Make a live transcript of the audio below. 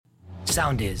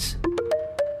Soundis.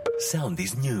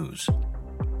 Soundis News.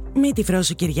 Μη τη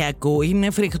φρόση Κυριακού.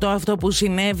 Είναι φρικτό αυτό που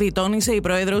συνέβη, τόνισε η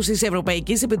πρόεδρος της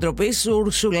Ευρωπαϊκής Επιτροπής,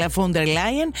 Ursula von der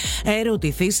Leyen,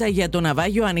 ερωτηθήσα για το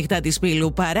ναυάγιο ανοιχτά της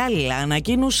Πύλου. Παράλληλα,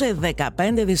 ανακοίνωσε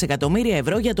 15 δισεκατομμύρια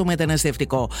ευρώ για το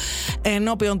μεταναστευτικό.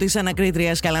 Ενώπιον της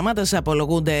ανακρίτριας Καλαμάτας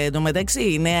απολογούνται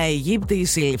εντωμεταξύ οι Νέα Αιγύπτιοι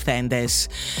συλληφθέντες.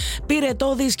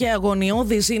 Πυρετώδεις και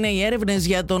αγωνιώδεις είναι οι έρευνες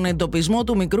για τον εντοπισμό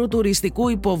του μικρού τουριστικού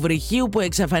υποβρυχίου που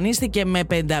εξαφανίστηκε με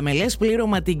πενταμελές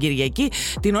πλήρωμα την Κυριακή,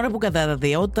 την ώρα που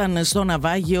καταδυόταν στο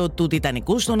ναυάγιο του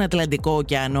Τιτανικού στον Ατλαντικό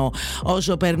ωκεανό.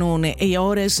 Όσο περνούν οι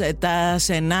ώρες, τα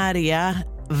σενάρια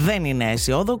δεν είναι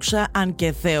αισιόδοξα, αν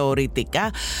και θεωρητικά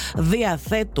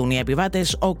διαθέτουν οι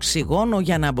επιβάτες οξυγόνο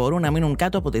για να μπορούν να μείνουν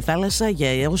κάτω από τη θάλασσα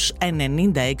για έως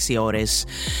 96 ώρες.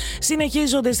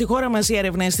 Συνεχίζονται στη χώρα μας οι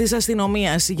έρευνες της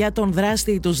αστυνομίας για τον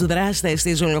δράστη ή τους δράστες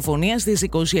της δολοφονίας της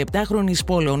 27χρονης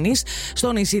Πολωνής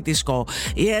στο νησί της Σκο.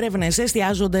 Οι έρευνες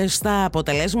εστιάζονται στα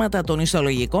αποτελέσματα των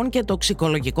ιστολογικών και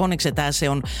τοξικολογικών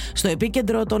εξετάσεων. Στο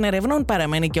επίκεντρο των ερευνών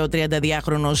παραμένει και ο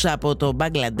 32χρονος από το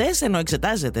Μπαγκλαντές, ενώ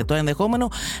εξετάζεται το ενδεχόμενο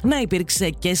να υπήρξε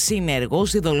και συνεργός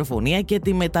στη δολοφονία και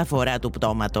τη μεταφορά του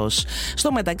πτώματος.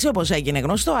 Στο μεταξύ, όπως έγινε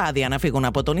γνωστό, άδεια να φύγουν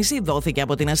από το νησί δόθηκε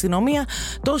από την αστυνομία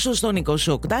τόσο στον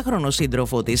 28χρονο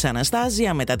σύντροφο της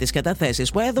Αναστάζια μετά τις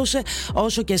καταθέσεις που έδωσε,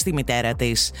 όσο και στη μητέρα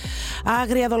της.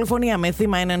 Άγρια δολοφονία με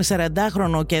θύμα έναν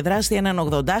 40χρονο και δράστη έναν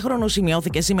 80χρονο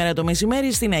σημειώθηκε σήμερα το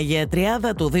μεσημέρι στην Αγία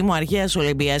Τριάδα του Δήμου Αρχαίας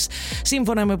Ολυμπίας.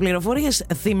 Σύμφωνα με πληροφορίες,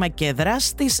 θύμα και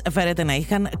δράστης φέρεται να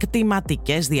είχαν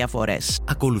κτηματικές διαφορές.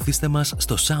 Ακολουθήστε μας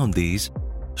στο Soundis,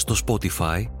 στο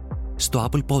Spotify, στο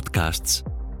Apple Podcasts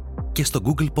και στο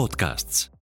Google Podcasts.